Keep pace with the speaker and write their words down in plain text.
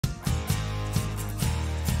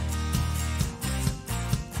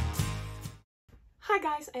Hi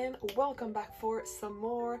guys, and welcome back for some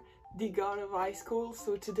more The God of High School.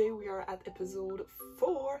 So today we are at episode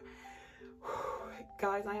 4.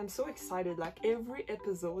 Guys, I am so excited. Like every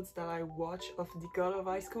episodes that I watch of The God of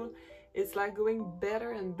High School, it's like going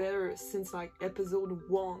better and better since like episode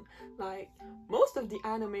 1. Like most of the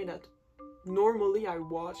anime that normally I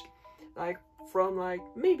watch, like from like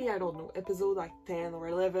maybe I don't know episode like 10 or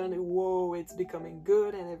 11, whoa, it's becoming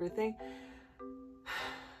good and everything.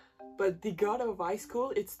 But The God of High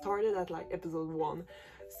School, it started at like episode 1.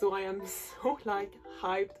 So I am so like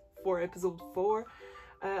hyped for episode 4.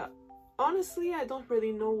 Honestly, I don't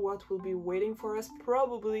really know what will be waiting for us.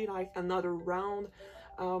 Probably like another round,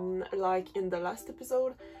 like in the last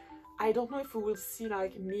episode. I don't know if we will see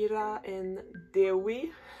like MIRA and DEAWI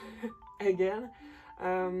again,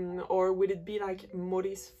 or will it be like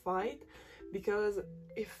Mori's fight? Because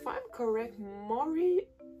if I'm correct, Mori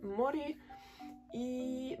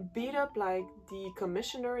he beat up like the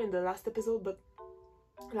commissioner in the last episode, but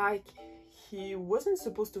like he wasn't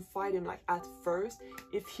supposed to fight him like at first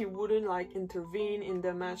if he wouldn't like intervene in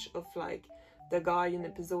the match of like the guy in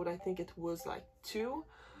episode, I think it was like 2.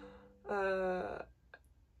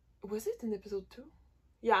 Was it in episode 2?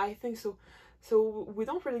 Yeah, I think so. So we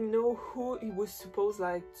don't really know who he was supposed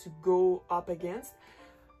like to go up against.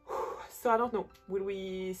 So I don't know, will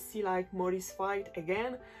we see like Mori's fight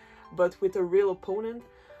again, but with a real opponent?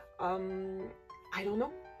 I don't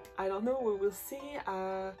know, we will see.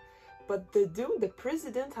 But the dude, the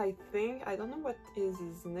president, I think, I don't know what is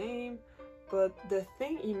his name, but the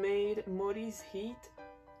thing he made Mori's heat,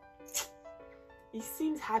 he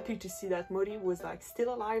seems happy to see that Mori was like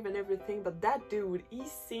still alive and everything, but that dude, he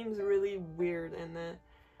seems really weird, and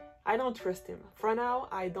I don't trust him. For now,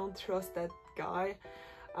 I don't trust that guy.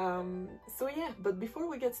 So yeah, but before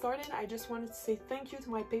we get started, I just wanted to say thank you to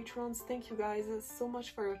my patrons. Thank you guys so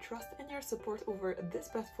much for your trust and your support over this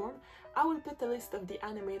platform. I will put the list of the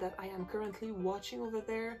anime that I am currently watching over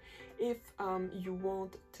there. If you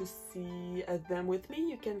want to see them with me,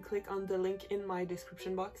 you can click on the link in my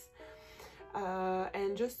description box.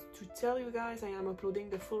 And just to tell you guys, I am uploading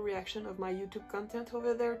the full reaction of my YouTube content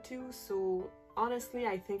over there too. So honestly,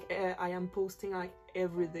 I think I am posting like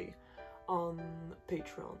every day on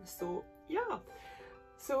Patreon. So yeah,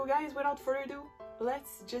 so guys, without further ado,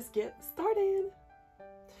 let's just get started.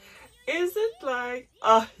 Is it like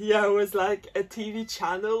yeah, it was like a TV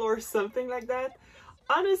channel or something like that?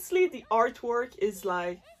 Honestly, the artwork is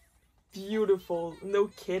like beautiful, no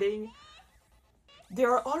kidding. They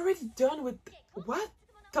are already done with what?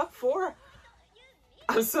 Top 4?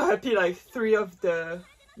 I'm so happy like 3 of the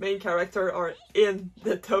main characters are in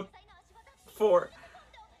the top 4.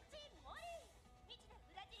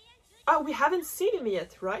 Oh, we haven't seen him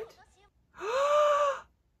yet, right?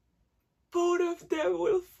 Both of them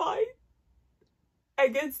will fight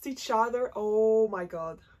against each other. Oh my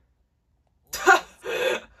god.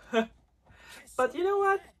 But you know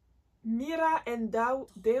what? MIRA and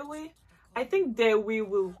DEAWI, I think DEAWI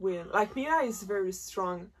will win. Like, MIRA is very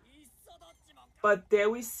strong, but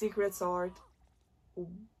DEAWI's secrets art,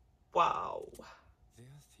 wow.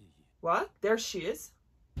 What? There she is.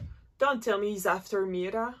 Don't tell me he's after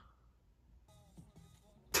MIRA.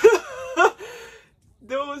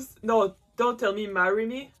 No, don't tell me marry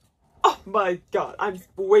me. Oh my god, I'm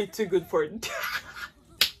way too good for it.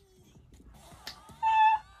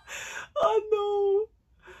 Oh no.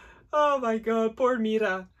 Oh my god, poor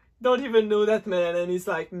MIRA. Don't even know that man and he's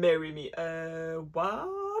like, marry me.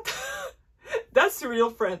 What? That's a real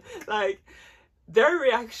friend. Like, their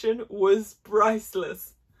reaction was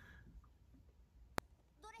priceless.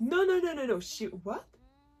 No. She, what?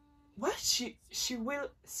 What? She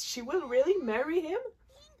will really marry him?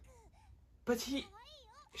 But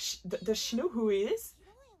does she know who he is?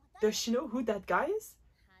 Does she know who that guy is?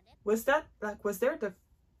 Was that, like, was there the,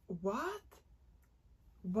 what?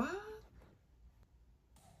 What?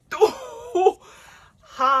 Oh,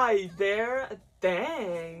 hi there,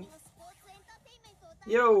 dang.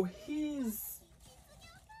 Yo, he's,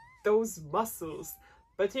 those muscles.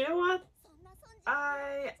 But you know what?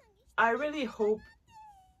 I really hope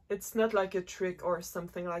it's not like a trick or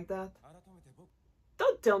something like that.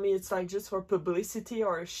 Don't tell me it's like just for publicity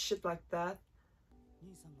or shit like that.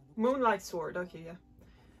 Moonlight sword, okay, yeah.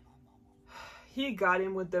 He got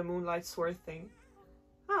him with the moonlight sword thing.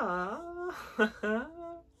 Ah.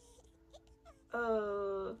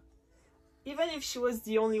 Even if she was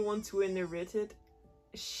the only one to inherit it,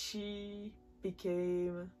 she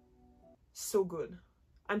became so good.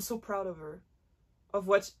 I'm so proud of her, of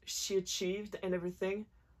what she achieved and everything.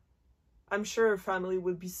 I'm sure her family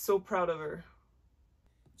would be so proud of her.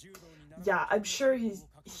 Yeah, I'm sure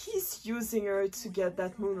he's using her to get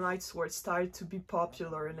that Moonlight Sword style to be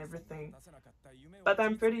popular and everything. But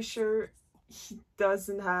I'm pretty sure he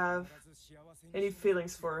doesn't have any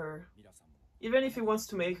feelings for her. Even if he wants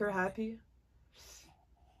to make her happy,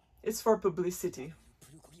 it's for publicity.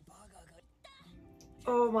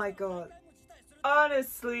 Oh my god.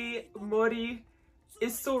 Honestly, Mori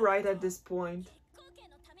is so right at this point.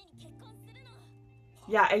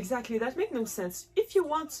 Yeah, exactly. That makes no sense. If you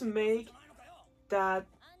want to make that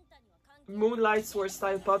Moonlight Sword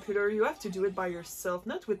style popular, you have to do it by yourself,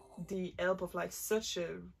 not with the help of like such a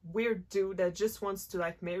weird dude that just wants to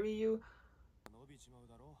like marry you.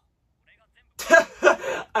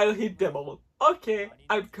 I'll hit them all. Okay,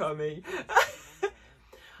 I'm coming.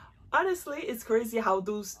 Honestly, it's crazy how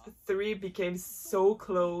those three became so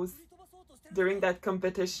close during that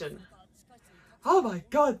competition. Oh my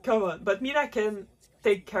god, come on. But Mira can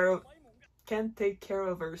take care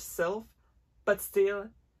of herself, but still,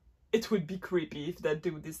 it would be creepy if that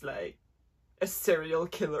dude is like a serial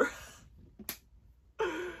killer.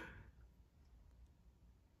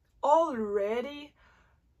 Already?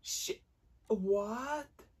 What?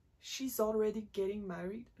 She's already getting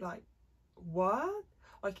married? Like, what?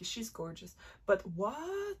 Okay, she's gorgeous. But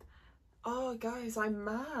what? Oh, guys, I'm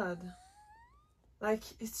mad. Like,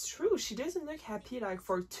 it's true. She doesn't look happy, like,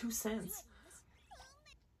 for 2 cents.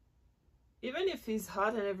 Even if he's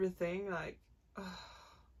hot and everything, like...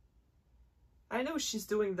 I know she's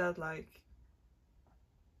doing that, like...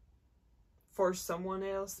 for someone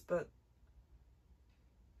else, but...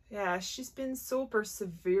 yeah, she's been so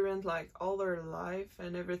perseverant, like, all her life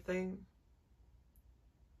and everything.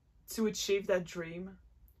 To achieve that dream.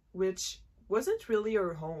 Which wasn't really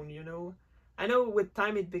her own, you know. I know with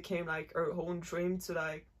time it became like her own dream to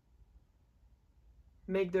like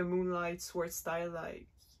make the Moonlight Sword style like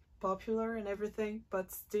popular and everything,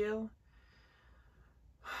 but still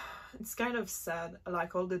it's kind of sad,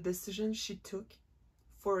 like all the decisions she took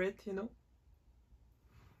for it, you know.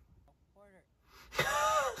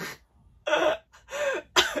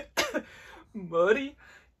 Mori?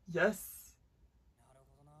 Yes.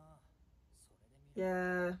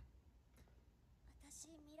 Yeah.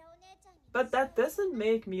 But that doesn't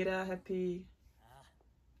make Mira happy.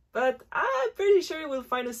 But I'm pretty sure we'll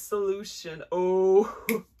find a solution. Oh.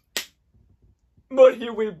 Mori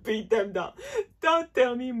will beat them down. Don't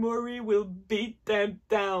tell me Mori will beat them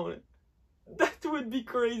down. That would be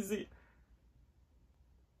crazy.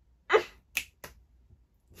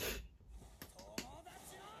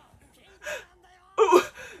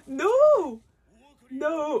 Oh, no!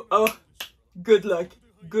 No! Oh, good luck.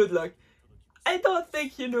 Good luck. I don't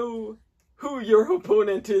think you know who your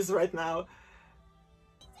opponent is right now.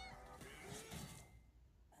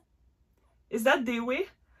 Is that DEAWI?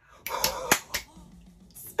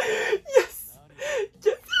 Yes!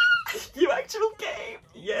 Yes! You actually came!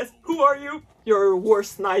 Yes! Who are you? Your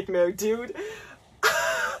worst nightmare, dude.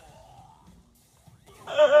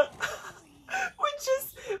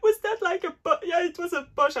 Was that like a push? Yeah, it was a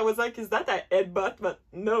push. I was like, is that a headbutt? But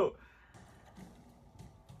no.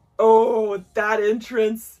 Oh, that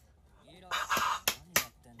entrance.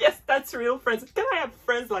 Yes, that's real friends. Can I have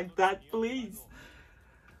friends like that, please?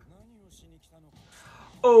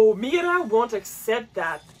 Oh, Mira won't accept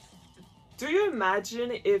that. Do you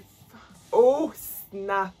imagine if... oh,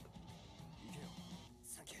 snap.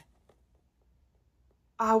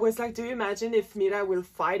 I was like, do you imagine if Mira will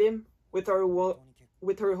fight him with her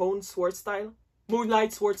own sword style?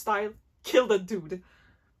 Moonlight Sword style? Kill the dude.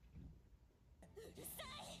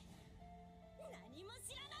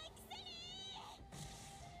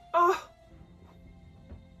 Oh.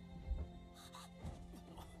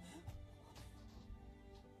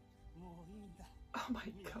 Oh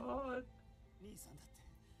my god.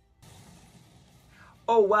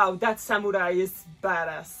 Oh wow, that samurai is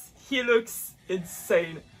badass. He looks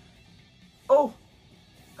insane. Oh.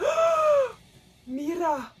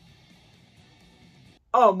 Mira.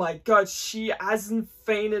 Oh my god, she hasn't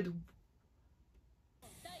fainted.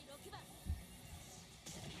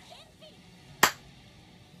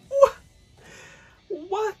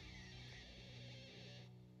 What?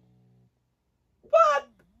 What?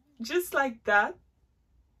 Just like that?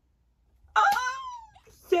 Oh,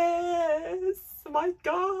 yes! My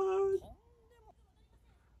god!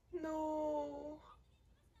 No!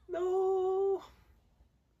 No!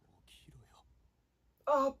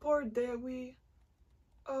 Oh, poor DEAWI.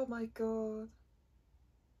 Oh my god.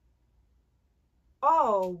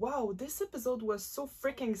 Oh, wow, this episode was so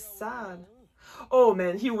freaking sad. Oh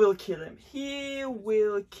man, he will kill him. He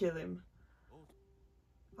will kill him.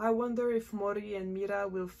 I wonder if Mori and Mira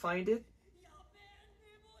will find it.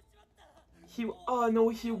 Oh no,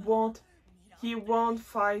 he won't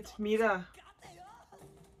fight Mira.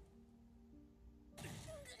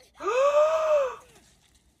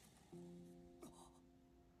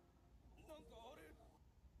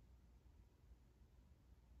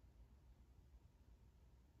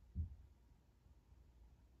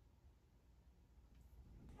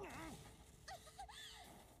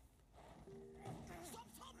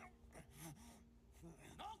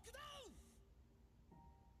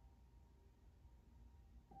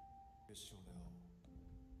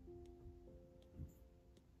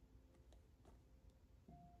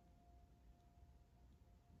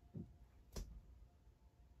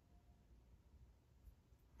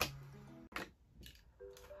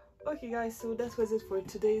 Okay guys, so that was it for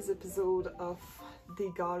today's episode of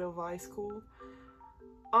The God of High School.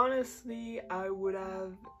 Honestly, I would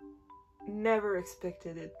have never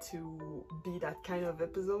expected it to be that kind of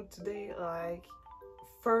episode today. Like,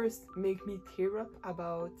 first make me tear up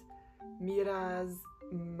about Mira's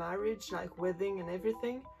marriage, like wedding and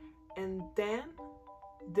everything, and then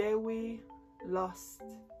DEAWI lost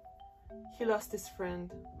his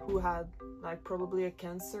friend who had like probably a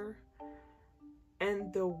cancer,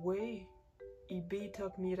 and the way he beat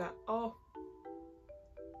up Mira, oh.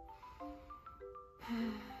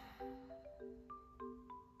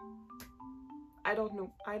 I don't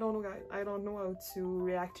know guys, I don't know how to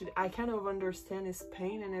react to it. I kind of understand his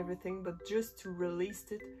pain and everything, but just to release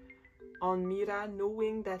it on Mira,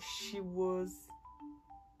 knowing that she was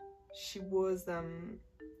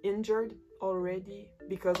injured already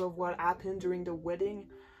because of what happened during the wedding,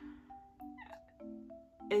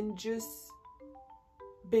 and just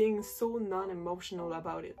being so non-emotional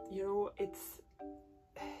about it, you know, it's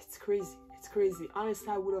crazy. Honestly,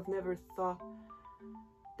 I would have never thought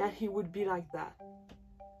that he would be like that,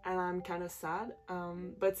 and I'm kind of sad,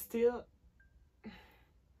 but still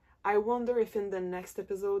I wonder if in the next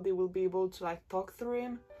episode they will be able to like talk through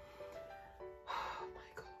him. Oh my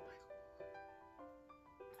god.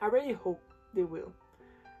 I really hope they will.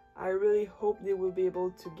 I really hope they will be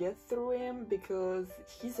able to get through him, because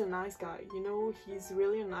he's a nice guy, you know, he's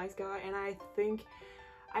really a nice guy, and I think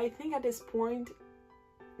at this point,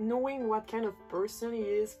 knowing what kind of person he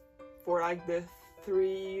is for like the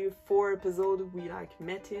 3-4 episodes we like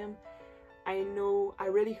met him, I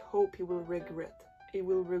really hope he will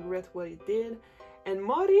regret what he did. And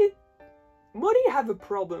Mori have a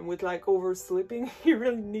problem with like oversleeping. He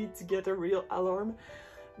really needs to get a real alarm.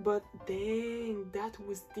 But dang, that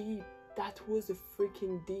was deep. That was a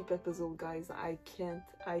freaking deep episode, guys. I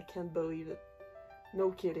can't believe it.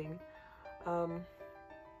 No kidding.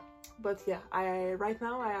 But yeah, right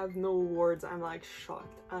now I have no words. I'm like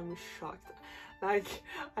shocked. I'm shocked. Like,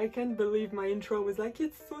 I can't believe my intro was like,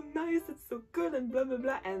 it's so nice, it's so good, and blah blah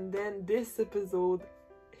blah, and then this episode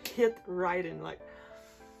hit right in, like,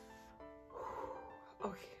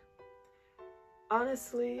 okay.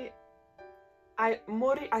 Honestly, I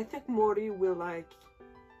think Mori will like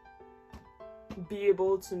be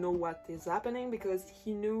able to know what is happening, because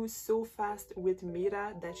he knew so fast with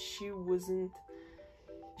Mira that she wasn't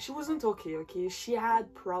okay. She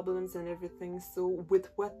had problems and everything. So with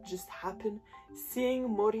what just happened, seeing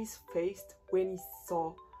Mori's face when he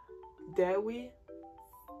saw DEAWI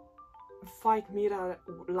fight Mira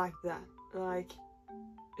like that, like,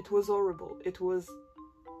 it was horrible. It was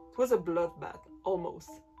a bloodbath almost.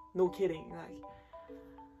 No kidding, like.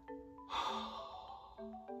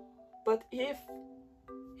 But if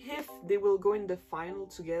they will go in the final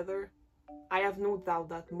together, I have no doubt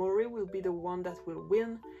that Mori will be the one that will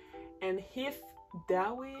win. And if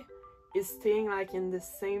DEAWI is staying like in the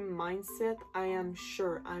same mindset, I'm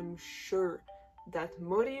sure that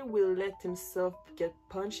Mori will let himself get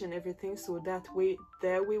punched and everything, so that way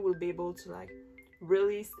DEAWI will be able to like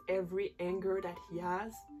release every anger that he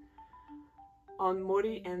has on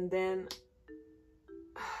Mori, and then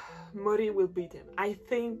Mori will beat him. I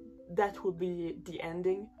think that will be the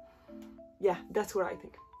ending. Yeah, that's what I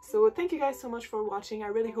think. So thank you guys so much for watching. I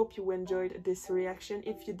really hope you enjoyed this reaction.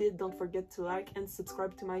 If you did, don't forget to like and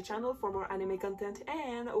subscribe to my channel for more anime content,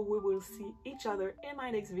 and we will see each other in my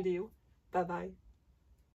next video. Bye bye.